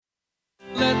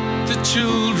let the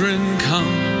children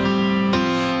come.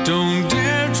 Don't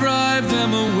dare drive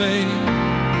them away.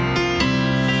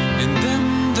 And then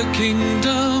the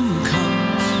kingdom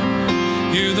comes.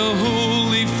 Hear the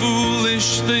holy,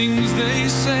 foolish things they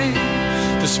say.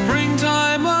 The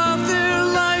springtime of their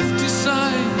life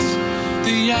decides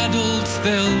the adults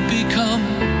they'll become.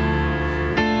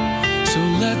 So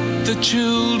let the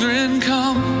children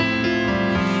come.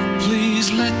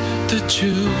 Please let the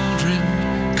children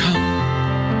come.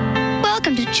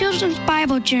 Welcome to Children's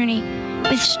Bible Journey,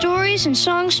 with stories and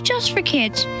songs just for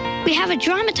kids. We have a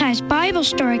dramatized Bible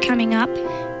story coming up,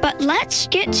 but let's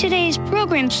get today's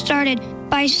program started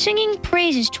by singing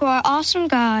praises to our awesome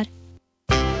God.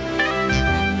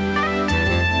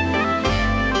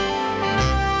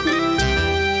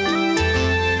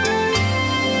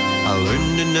 I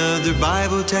learned another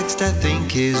Bible text I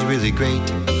think is really great.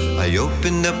 I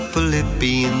opened up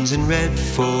Philippians and read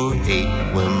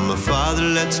 4:8. When my Father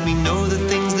lets me know the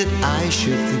things that I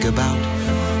should think about,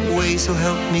 ways He'll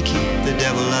help me keep the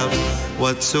devil out.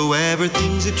 Whatsoever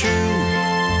things are true,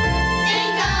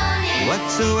 think on it.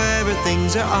 Whatsoever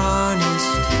things are honest,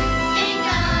 Think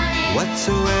on it.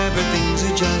 whatsoever things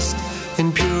are just and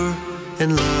pure and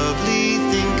lovely,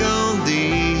 think on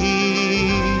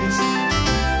these.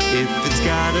 If it's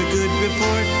got a good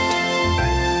report,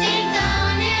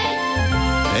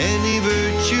 any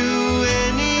virtue,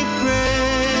 any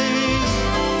praise,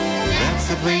 that's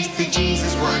the place that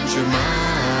Jesus wants your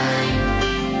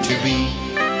mind to be.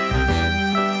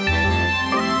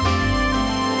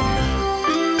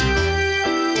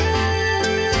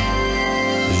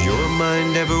 Does your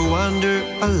mind ever wander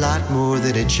a lot more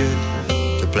than it should,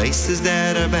 to places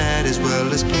that are bad as well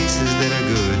as places that are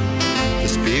good? The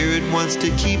Spirit wants to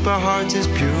keep our hearts as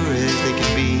pure as they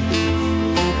can be.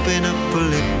 Open up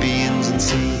Philippians and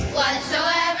see.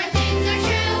 Whatsoever things are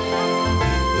true,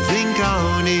 Think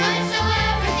on it.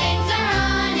 whatsoever things are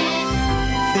honest,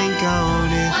 Think on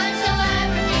it.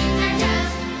 whatsoever things are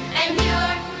just and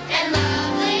pure and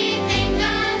lovely, think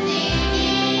on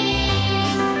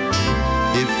these.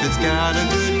 If it's got a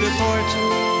good report,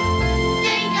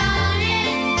 Think on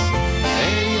it.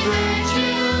 any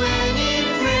virtue, any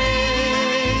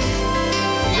praise,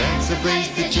 that's the place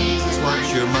that Jesus wants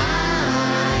your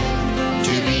mind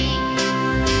to be.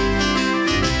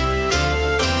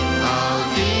 I'll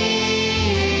be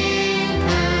in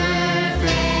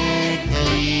perfect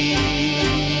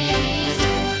peace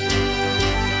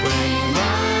when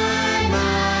my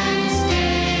mind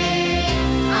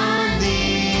stays on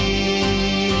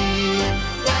Thee.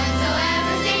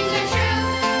 Whatsoever things are true,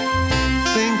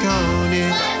 Think on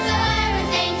it. whatsoever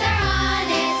things are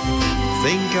honest,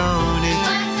 Think on it.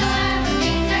 whatsoever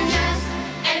things are just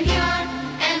and pure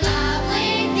and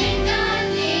lovely, think on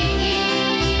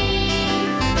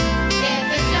these. If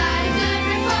it's got a good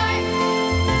report,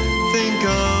 Think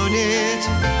on it.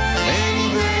 Any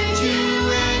virtue,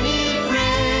 any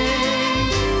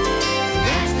praise,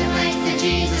 that's the place that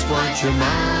Jesus wants your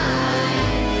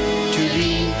mind to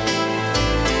be.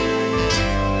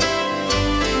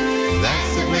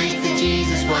 That's the place that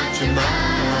Jesus wants your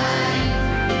mind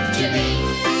to be.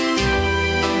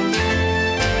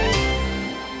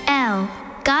 L.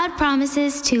 God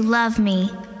promises to love me.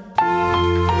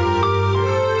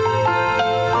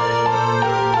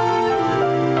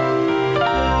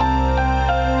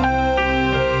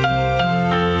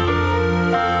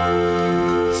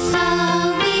 so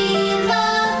we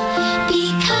love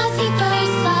because He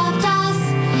first loved us.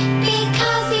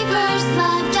 Because He first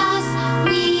loved us,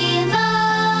 we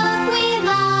love, we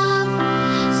love.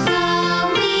 So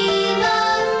we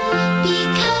love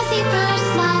because He first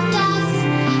loved us.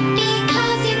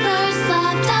 Because He first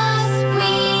loved us,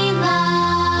 we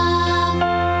love.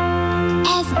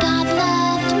 As God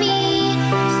loved me,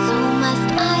 so must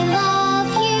I love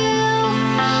you.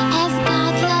 As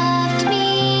God loved me,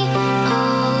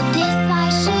 oh, this I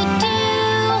should do.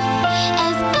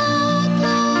 As God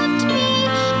loved me,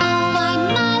 oh, I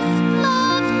must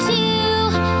love too.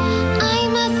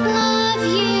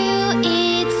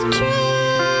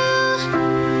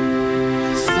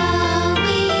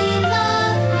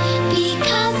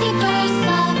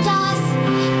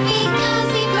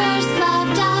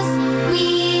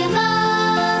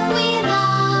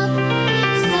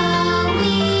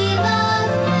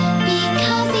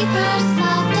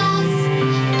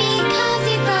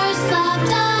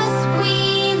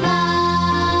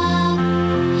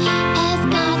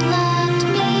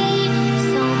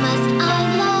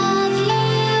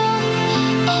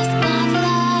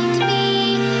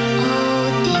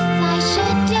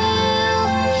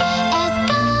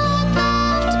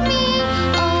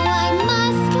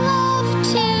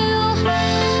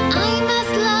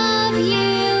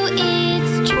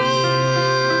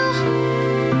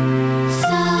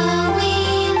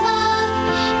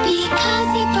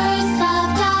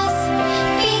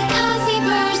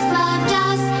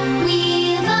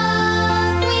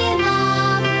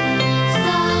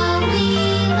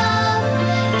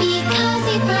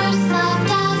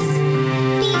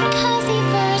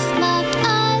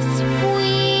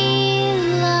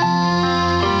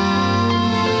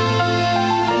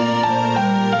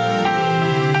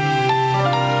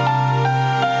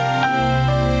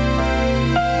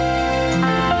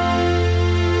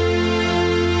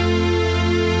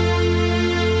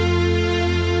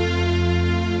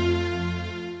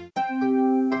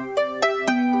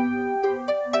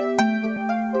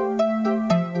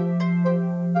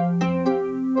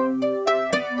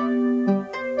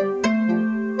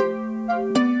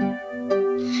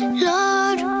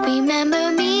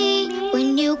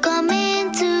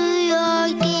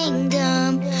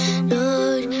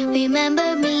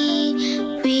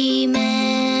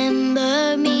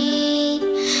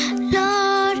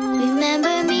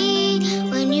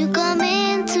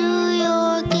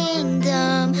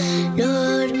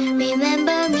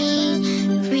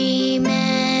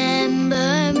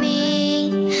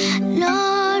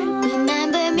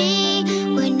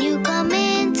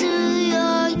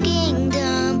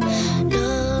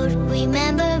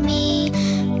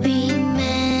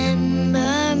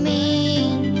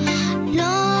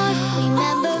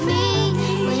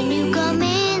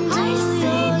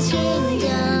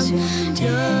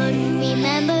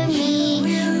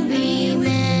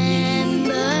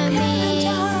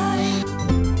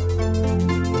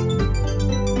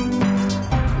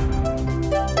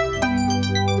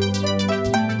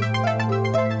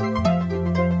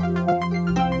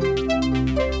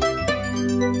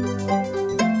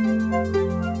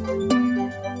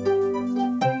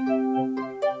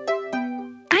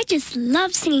 just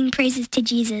love singing praises to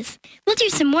Jesus. We'll do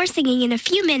some more singing in a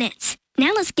few minutes.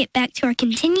 Now let's get back to our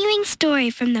continuing story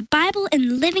from the Bible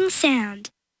in Living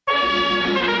Sound.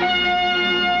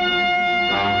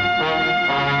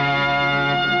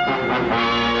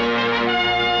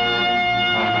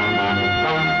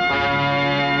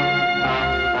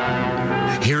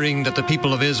 Hearing that the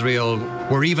people of Israel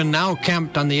were even now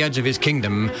camped on the edge of his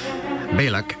kingdom,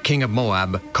 Balak, king of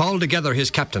Moab, called together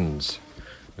his captains.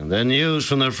 And the news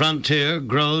from the frontier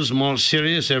grows more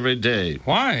serious every day.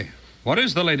 Why? What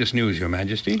is the latest news, Your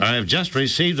Majesty? I have just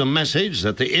received a message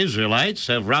that the Israelites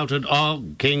have routed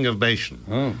Og, king of Bashan.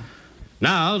 Oh.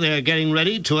 Now they are getting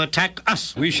ready to attack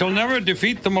us. We shall never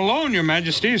defeat them alone, Your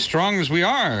Majesty, strong as we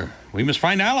are. We must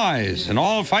find allies and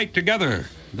all fight together.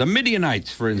 The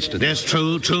Midianites, for instance. Yes,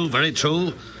 true, very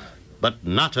true. But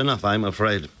not enough, I'm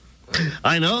afraid.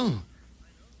 I know.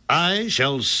 I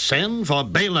shall send for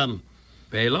Balaam.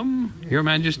 Balaam, Your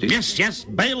Majesty? Yes,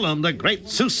 Balaam, the great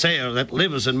soothsayer that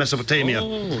lives in Mesopotamia.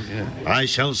 Oh, yeah. I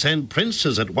shall send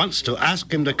princes at once to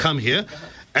ask him to come here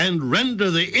and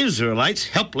render the Israelites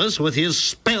helpless with his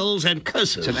spells and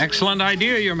curses. It's an excellent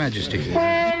idea, Your Majesty. We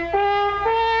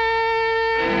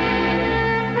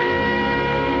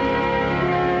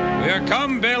are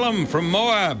come, Balaam, from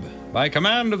Moab, by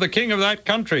command of the king of that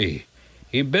country.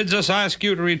 He bids us ask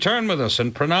you to return with us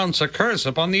and pronounce a curse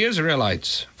upon the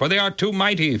Israelites, for they are too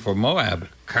mighty for Moab.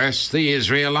 Curse the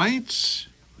Israelites?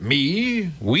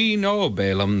 Me? We know,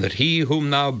 Balaam, that he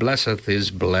whom thou blesseth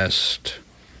is blessed,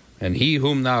 and he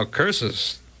whom thou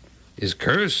cursest is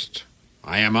cursed.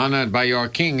 I am honored by your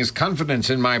king's confidence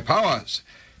in my powers.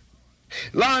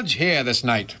 Lodge here this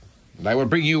night, and I will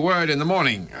bring you word in the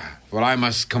morning, for I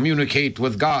must communicate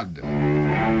with God.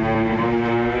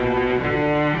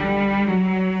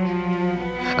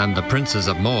 And the princes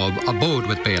of Moab abode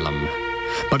with Balaam.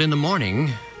 But in the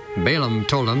morning, Balaam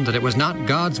told him that it was not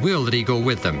God's will that he go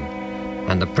with them.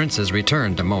 And the princes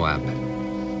returned to Moab.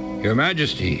 Your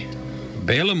Majesty,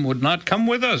 Balaam would not come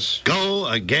with us. Go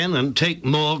again and take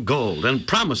more gold and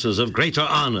promises of greater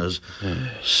honors.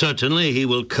 Certainly he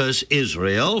will curse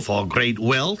Israel for great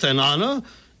wealth and honor.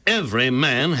 Every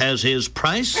man has his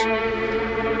price.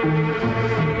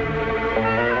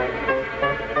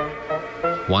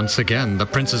 Once again, the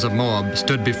princes of Moab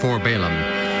stood before Balaam,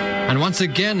 and once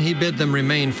again he bid them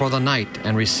remain for the night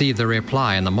and receive their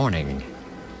reply in the morning.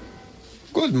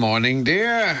 Good morning,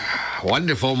 dear.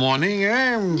 Wonderful morning,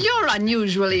 eh? You're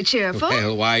unusually cheerful.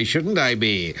 Well, why shouldn't I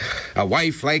be? A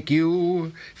wife like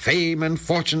you, fame and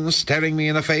fortune staring me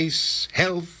in the face,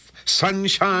 health,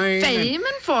 sunshine. Fame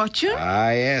and fortune? Ah,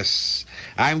 yes.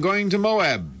 I'm going to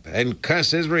Moab and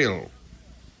curse Israel.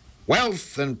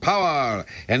 Wealth and power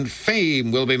and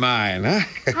fame will be mine,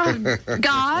 huh?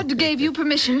 God gave you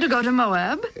permission to go to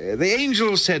Moab? The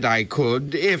angel said I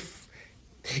could if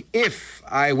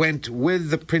I went with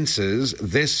the princes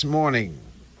this morning.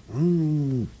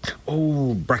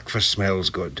 Oh, breakfast smells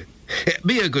good.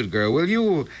 Be a good girl, will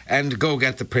you? And go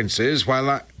get the princes while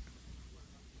I...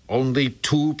 Only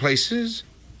 2 places?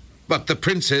 But the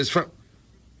princes from...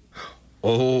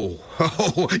 Oh,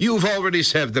 you've already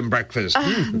served them breakfast.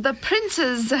 The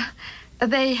princes,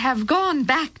 they have gone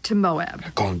back to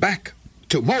Moab. Gone back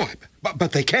to Moab?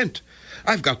 But they can't.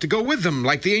 I've got to go with them,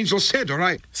 like the angel said, all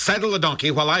right? Saddle the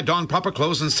donkey while I don proper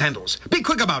clothes and sandals. Be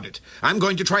quick about it. I'm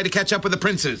going to try to catch up with the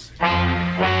princes.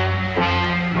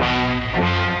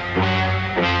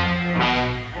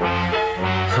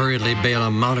 Hurriedly,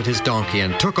 Balaam mounted his donkey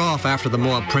and took off after the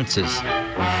Moab princes.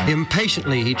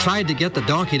 Impatiently, he tried to get the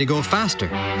donkey to go faster,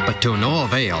 but to no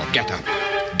avail. Get up.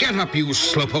 Get up, you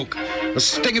slowpoke. The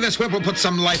sting of this whip will put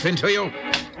some life into you.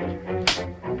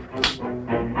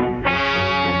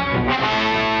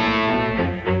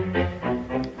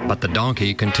 But the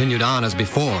donkey continued on as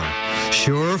before,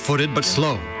 sure-footed but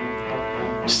slow.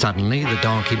 Suddenly, the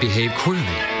donkey behaved queerly.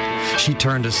 She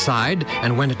turned aside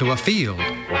and went into a field.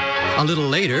 A little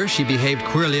later, she behaved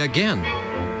queerly again.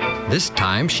 This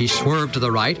time, she swerved to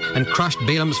the right and crushed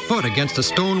Balaam's foot against a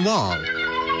stone wall.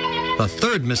 The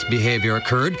third misbehavior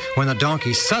occurred when the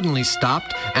donkey suddenly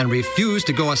stopped and refused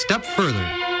to go a step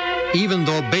further, even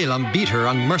though Balaam beat her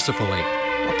unmercifully.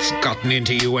 What's gotten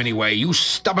into you anyway, you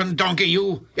stubborn donkey,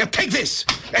 you? Yeah, take this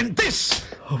and this.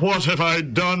 What have I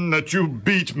done that you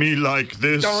beat me like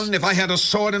this? Don, if I had a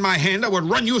sword in my hand, I would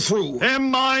run you through.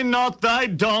 Am I not thy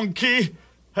donkey?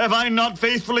 Have I not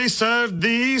faithfully served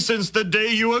thee since the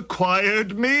day you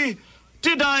acquired me?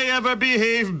 Did I ever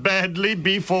behave badly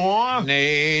before?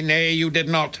 Nay, you did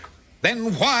not.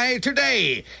 Then why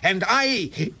today? And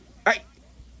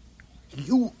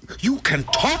you can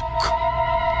talk?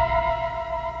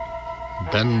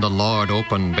 Then the Lord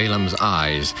opened Balaam's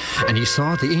eyes, and he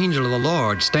saw the angel of the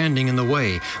Lord standing in the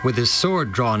way, with his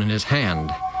sword drawn in his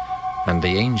hand. And the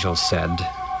angel said,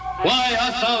 Why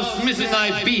hast thou smitten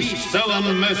thy beast so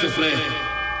unmercifully?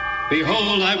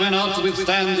 Behold, I went out to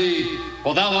withstand thee,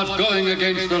 for thou art going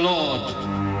against the Lord.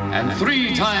 And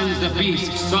 3 times the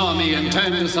beast saw me and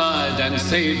turned aside and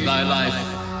saved thy life.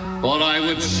 For I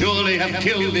would surely have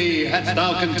killed thee hadst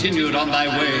thou continued on thy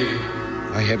way.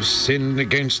 I have sinned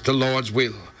against the Lord's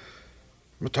will,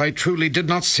 but I truly did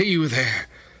not see you there.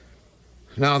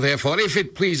 Now, therefore, if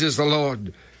it pleases the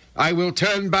Lord, I will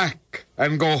turn back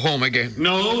and go home again.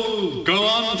 No, go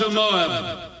on to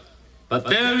Moab. But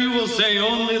there you will say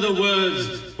only the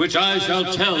words which I shall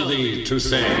tell thee to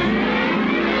say.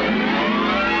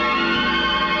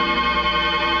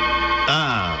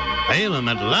 Ah, Balaam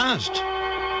at last.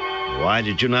 Why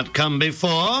did you not come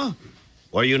before?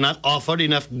 Were you not offered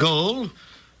enough gold?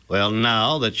 Well,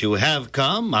 now that you have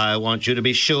come, I want you to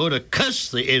be sure to curse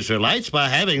the Israelites by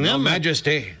having them... Your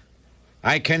Majesty,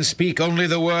 I can speak only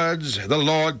the words the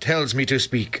Lord tells me to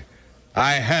speak.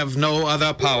 I have no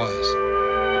other powers.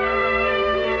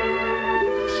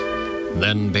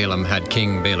 Then Balaam had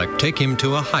King Balak take him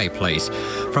to a high place,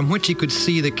 from which he could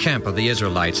see the camp of the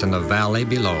Israelites in the valley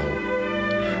below.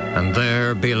 And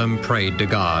there Balaam prayed to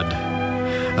God.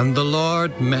 And the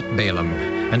Lord met Balaam,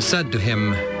 and said to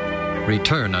him,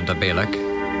 Return unto Balak,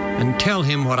 and tell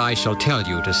him what I shall tell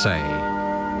you to say.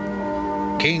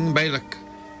 King Balak,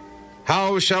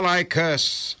 how shall I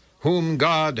curse whom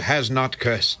God has not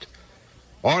cursed?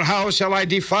 Or how shall I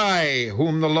defy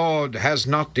whom the Lord has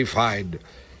not defied?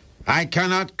 I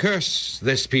cannot curse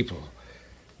this people,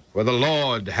 for the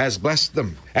Lord has blessed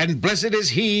them, and blessed is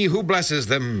he who blesses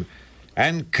them,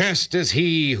 and cursed is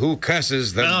he who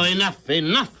curses them. Oh, enough.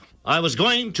 I was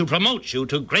going to promote you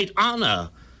to great honor,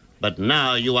 but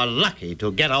now you are lucky to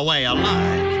get away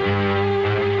alive.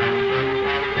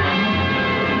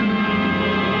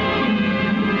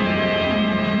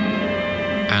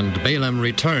 And Balaam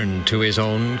returned to his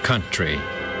own country.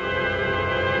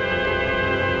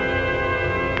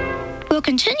 We'll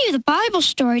continue the Bible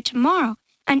story tomorrow,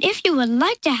 and if you would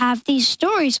like to have these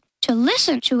stories to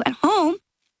listen to at home,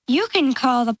 you can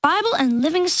call the Bible and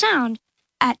Living Sound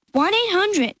at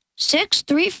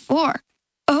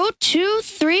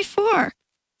 1-800-634-0234.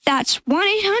 That's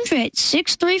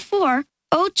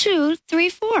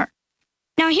 1-800-634-0234.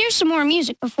 Now here's some more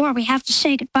music before we have to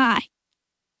say goodbye.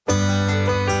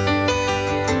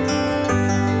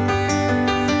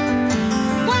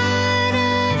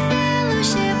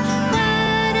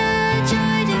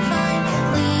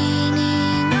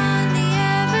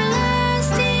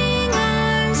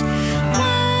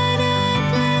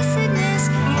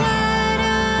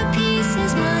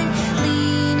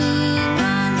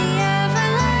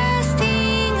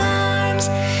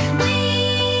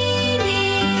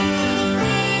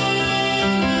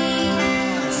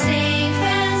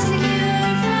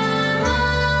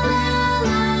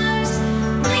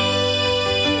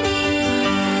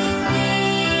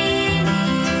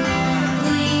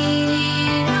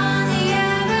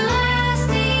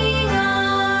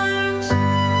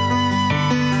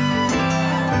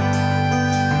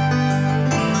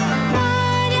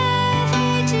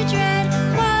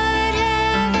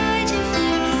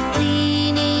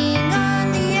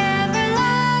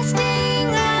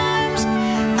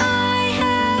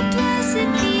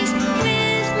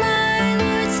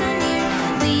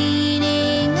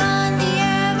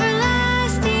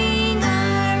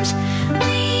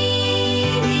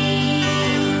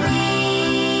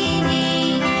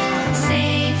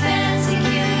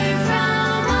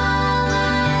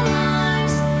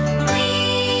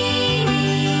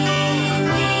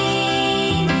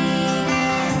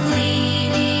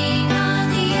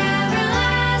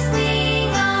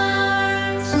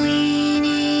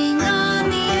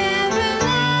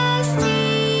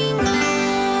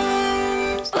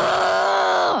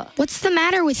 What's the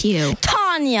matter with you?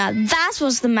 Tanya, that's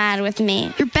what's the matter with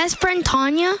me. Your best friend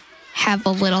Tanya? Have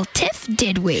a little tiff,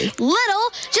 did we?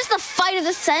 Little? Just the fight of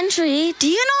the century. Do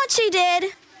you know what she did?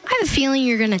 I have a feeling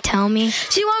you're going to tell me.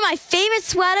 She wore my favorite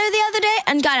sweater the other day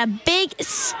and got a big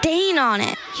stain on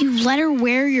it. You let her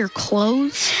wear your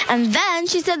clothes? And then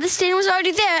she said the stain was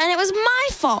already there and it was my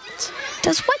fault.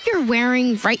 Does what you're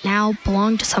wearing right now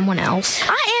belong to someone else?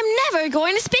 I am never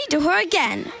going to speak to her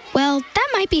again. Well, that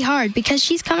might be hard because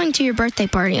she's coming to your birthday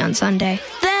party on Sunday.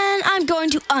 Then I'm going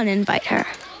to uninvite her.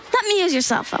 Let me use your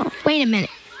cell phone. Wait a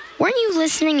minute. Weren't you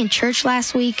listening in church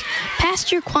last week?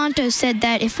 Pastor Quanto said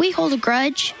that if we hold a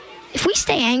grudge, if we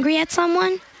stay angry at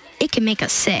someone, it can make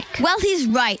us sick. Well, he's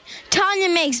right. Tanya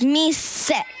makes me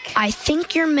sick. I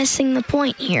think you're missing the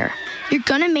point here. You're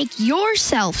gonna make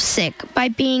yourself sick by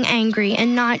being angry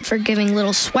and not forgiving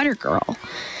little sweater girl.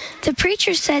 The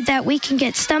preacher said that we can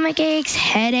get stomach aches,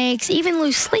 headaches, even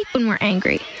lose sleep when we're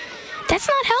angry. That's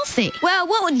not healthy. Well,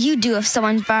 what would you do if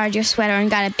someone borrowed your sweater and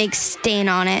got a big stain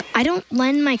on it? I don't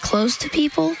lend my clothes to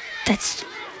people. That's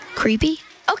creepy.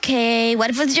 Okay, what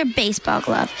if it was your baseball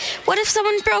glove? What if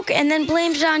someone broke it and then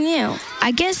blamed it on you?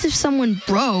 I guess if someone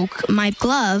broke my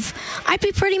glove, I'd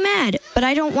be pretty mad, but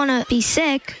I don't want to be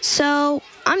sick, so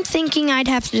I'm thinking I'd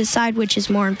have to decide which is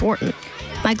more important,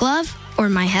 my glove or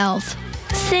my health.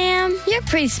 Sam, you're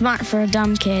pretty smart for a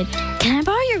dumb kid. Can I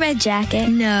borrow your red jacket?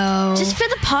 No. Just for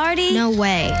the party? No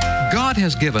way. God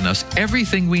has given us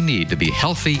everything we need to be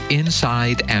healthy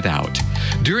inside and out.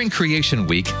 During Creation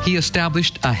Week, He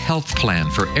established a health plan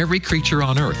for every creature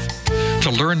on earth. To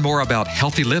learn more about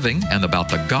healthy living and about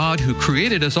the God who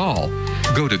created us all,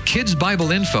 go to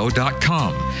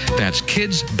kidsbibleinfo.com. That's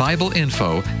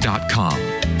kidsbibleinfo.com.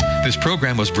 This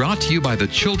program was brought to you by the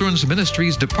Children's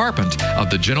Ministries Department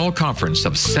of the General Conference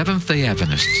of Seventh-day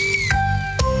Adventists.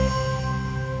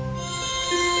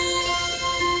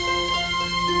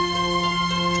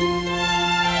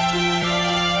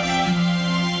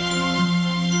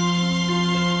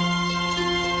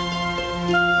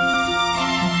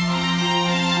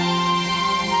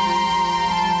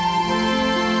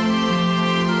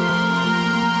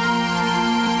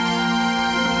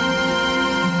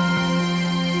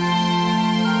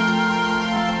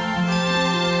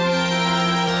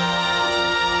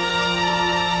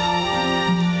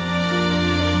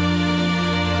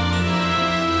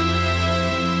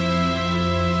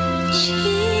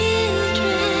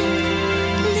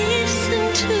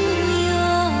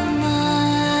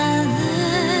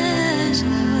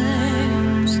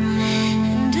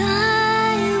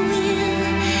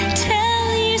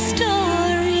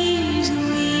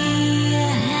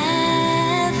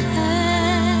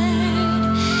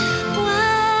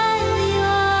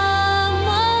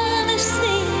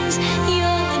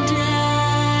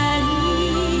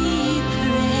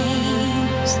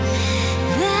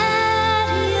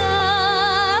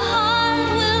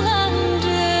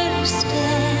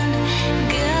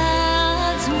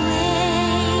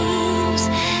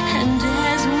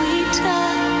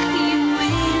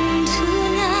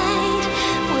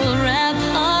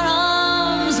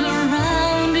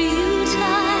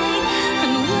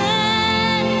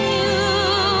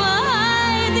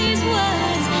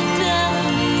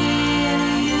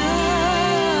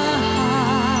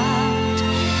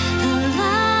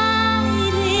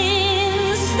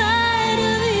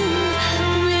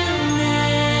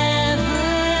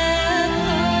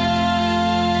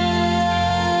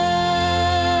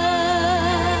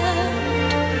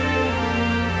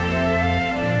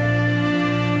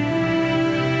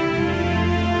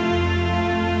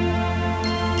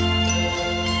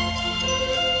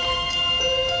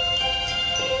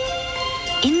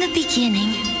 In the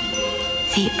beginning,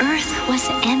 the earth was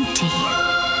empty.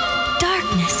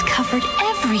 Darkness covered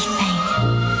everything.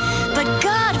 But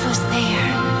God was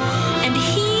there, and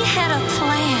He had a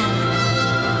plan.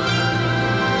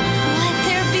 Let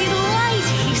there be light,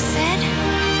 He said.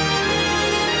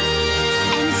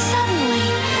 And suddenly,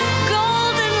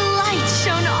 golden light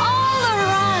shone all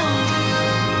around.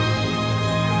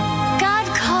 God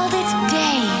called it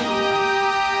day.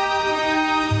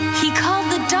 He called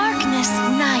the darkness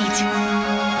night.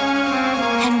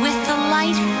 And with the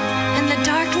light and the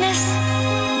darkness,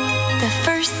 the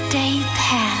first day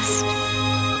passed.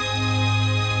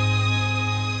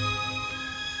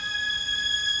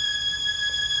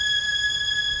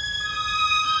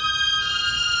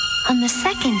 On the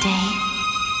second day,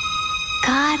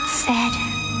 God said,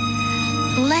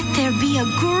 "Let there be a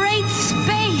great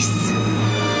space."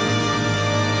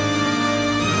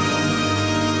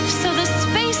 So the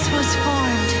space was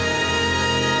formed,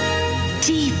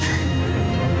 deep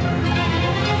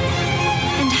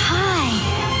and high.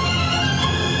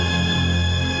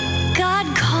 God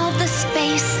called the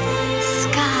space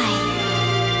sky.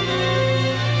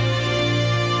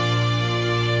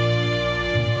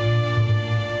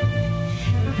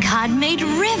 God made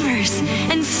rivers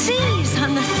and seas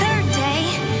on the third day.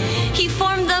 He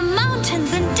formed the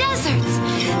mountains and deserts,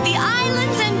 the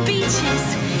islands and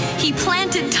beaches. He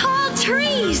planted tall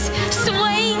trees,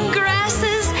 swaying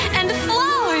grasses, and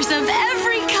flowers of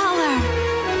every color.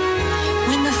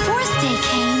 When the fourth day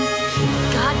came,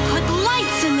 God put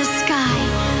lights in the sky,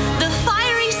 the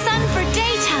fiery sun for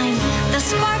daytime, the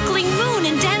sparkling moon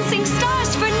and dancing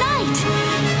stars for night.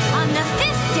 On the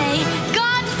fifth day,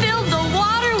 God filled the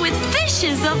water with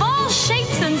fishes of all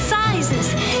shapes and sizes.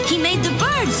 He made the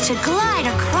birds to glide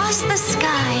across the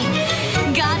sky.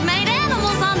 God made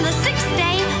animals on the sixth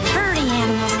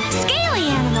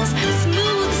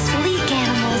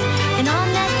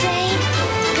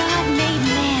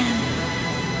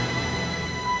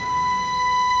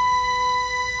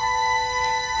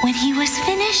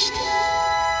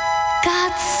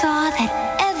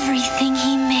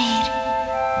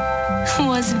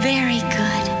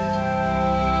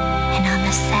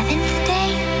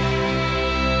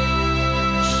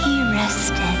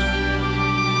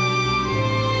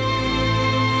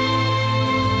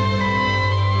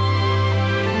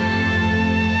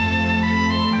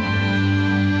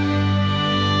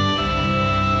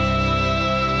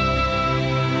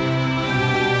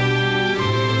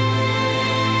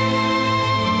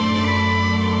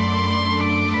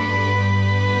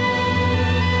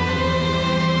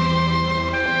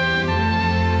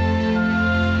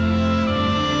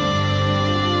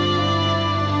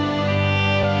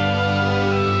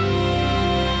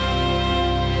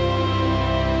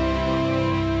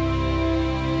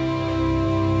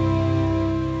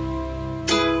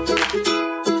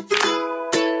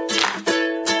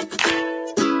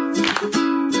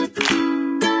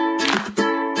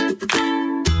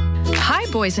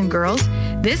boys and girls.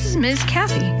 This is Ms.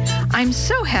 Kathy. I'm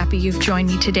so happy you've joined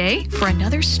me today for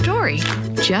another story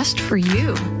just for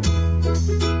you.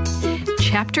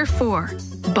 Chapter 4,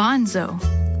 Bonzo.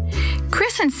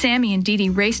 Chris and Sammy and Dee Dee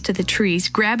raced to the trees,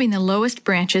 grabbing the lowest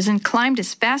branches, and climbed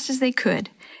as fast as they could.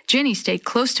 Jenny stayed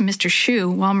close to Mr. Shoe,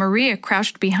 while Maria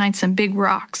crouched behind some big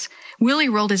rocks. Willie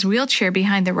rolled his wheelchair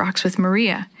behind the rocks with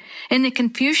Maria. In the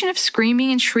confusion of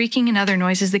screaming and shrieking and other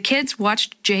noises, the kids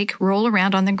watched Jake roll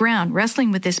around on the ground,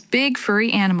 wrestling with this big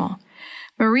furry animal.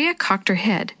 Maria cocked her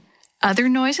head. Other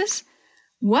noises?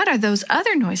 What are those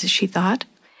other noises, she thought.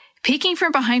 Peeking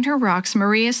from behind her rocks,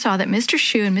 Maria saw that Mr.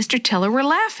 Shoe and Mr. Teller were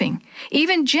laughing.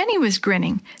 Even Jenny was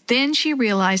grinning. Then she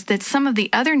realized that some of the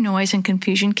other noise and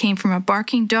confusion came from a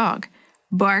barking dog.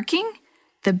 Barking?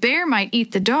 The bear might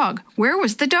eat the dog. Where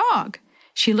was the dog?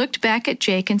 She looked back at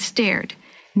Jake and stared.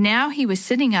 Now he was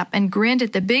sitting up and grinned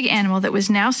at the big animal that was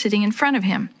now sitting in front of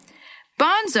him.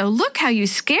 Bonzo, look how you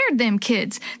scared them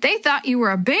kids. They thought you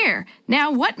were a bear.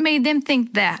 Now what made them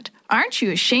think that? Aren't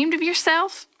you ashamed of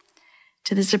yourself?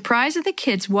 To the surprise of the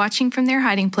kids watching from their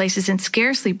hiding places and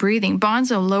scarcely breathing,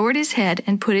 Bonzo lowered his head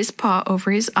and put his paw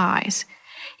over his eyes.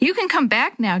 You can come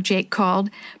back now, Jake called.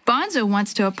 Bonzo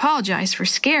wants to apologize for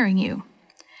scaring you.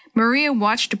 Maria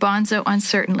watched Bonzo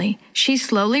uncertainly. She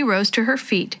slowly rose to her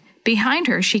feet. Behind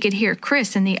her, she could hear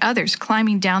Chris and the others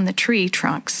climbing down the tree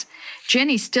trunks.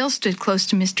 Jenny still stood close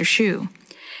to Mr. Shoe.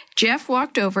 Jeff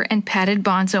walked over and patted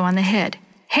Bonzo on the head.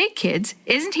 Hey, kids,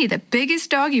 isn't he the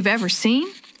biggest dog you've ever seen?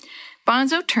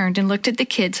 Bonzo turned and looked at the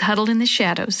kids huddled in the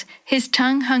shadows. His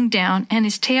tongue hung down and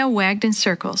his tail wagged in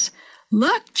circles.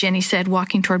 Look, Jenny said,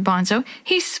 walking toward Bonzo.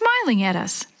 He's smiling at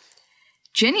us.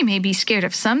 Jenny may be scared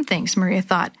of some things, Maria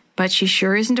thought, but she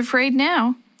sure isn't afraid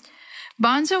now.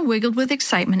 Bonzo wiggled with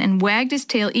excitement and wagged his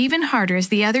tail even harder as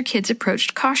the other kids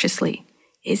approached cautiously.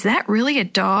 Is that really a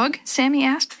dog? Sammy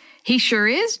asked. He sure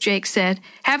is, Jake said.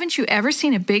 Haven't you ever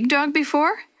seen a big dog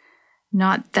before?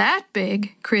 Not that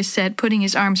big, Chris said, putting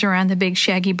his arms around the big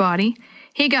shaggy body.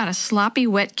 He got a sloppy,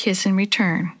 wet kiss in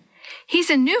return.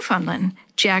 He's a Newfoundland,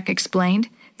 Jack explained.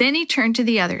 Then he turned to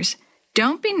the others.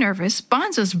 Don't be nervous.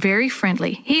 Bonzo's very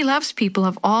friendly. He loves people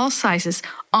of all sizes,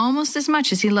 almost as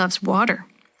much as he loves water.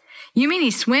 You mean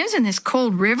he swims in this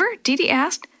cold river? Dee Dee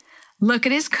asked. Look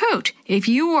at his coat. If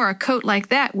you wore a coat like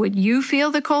that, would you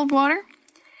feel the cold water?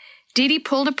 Dee Dee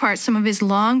pulled apart some of his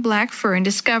long black fur and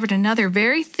discovered another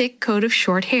very thick coat of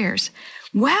short hairs.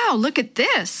 Wow, look at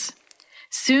this!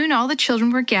 Soon all the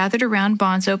children were gathered around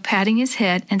Bonzo, patting his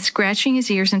head and scratching his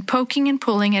ears and poking and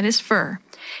pulling at his fur.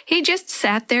 He just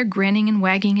sat there grinning and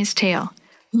wagging his tail.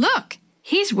 Look,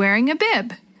 he's wearing a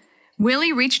bib.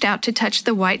 Willie reached out to touch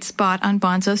the white spot on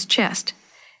Bonzo's chest.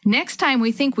 Next time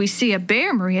we think we see a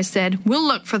bear, Maria said, we'll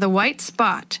look for the white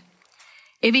spot.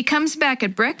 If he comes back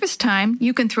at breakfast time,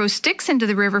 you can throw sticks into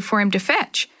the river for him to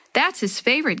fetch. That's his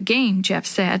favorite game, Jeff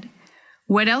said.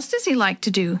 What else does he like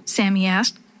to do? Sammy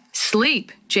asked.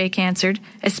 Sleep, Jake answered,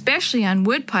 especially on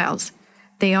wood piles.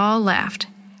 They all laughed.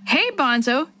 Hey,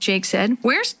 Bonzo, Jake said,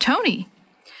 where's Tony?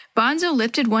 Bonzo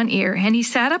lifted one ear and he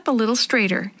sat up a little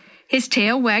straighter. His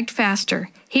tail wagged faster.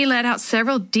 He let out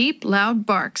several deep, loud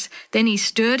barks. Then he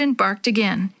stood and barked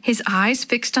again, his eyes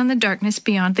fixed on the darkness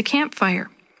beyond the campfire.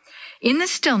 In the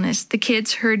stillness, the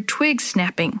kids heard twigs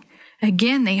snapping.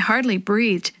 Again, they hardly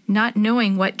breathed, not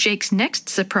knowing what Jake's next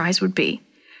surprise would be.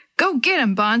 Go get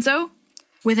him, Bonzo!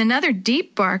 With another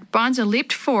deep bark, Bonzo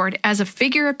leaped forward as a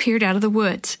figure appeared out of the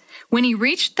woods. When he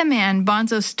reached the man,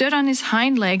 Bonzo stood on his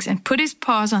hind legs and put his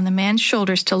paws on the man's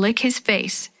shoulders to lick his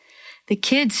face. The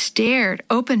kids stared,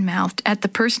 open-mouthed, at the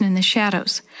person in the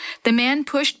shadows. The man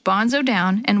pushed Bonzo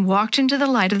down and walked into the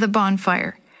light of the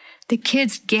bonfire. The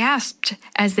kids gasped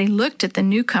as they looked at the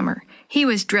newcomer. He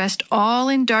was dressed all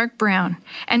in dark brown,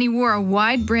 and he wore a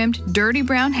wide-brimmed, dirty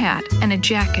brown hat and a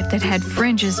jacket that had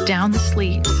fringes down the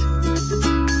sleeves.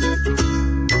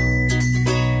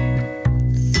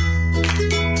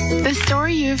 The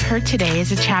story you have heard today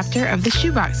is a chapter of the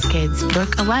Shoebox Kids,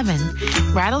 Book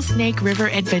 11, Rattlesnake River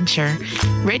Adventure,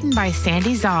 written by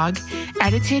Sandy Zogg,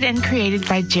 edited and created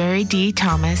by Jerry D.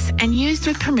 Thomas, and used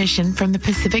with permission from the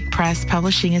Pacific Press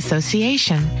Publishing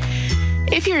Association.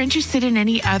 If you're interested in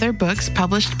any other books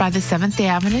published by the Seventh-day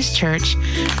Adventist Church,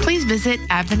 please visit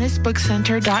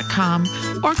AdventistBookCenter.com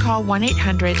or call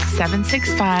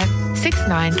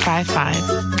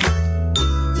 1-800-765-6955.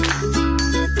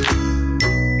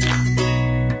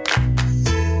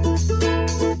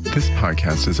 This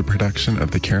podcast is a production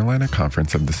of the Carolina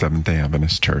Conference of the Seventh-day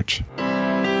Adventist Church.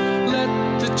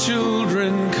 Let the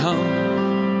children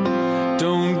come.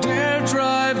 Don't dare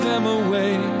drive them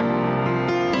away.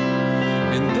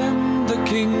 In them the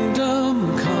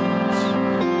kingdom comes.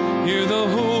 Hear the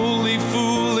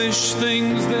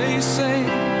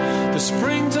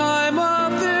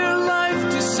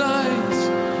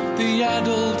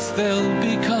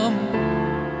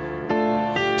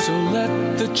So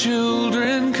let the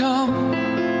children come.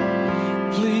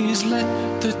 Please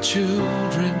let the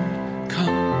children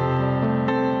come.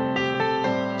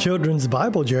 Children's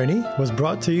Bible Journey was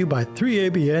brought to you by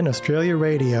 3ABN Australia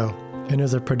Radio and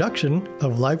is a production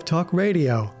of Live Talk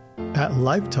Radio at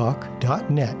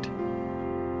livetalk.net.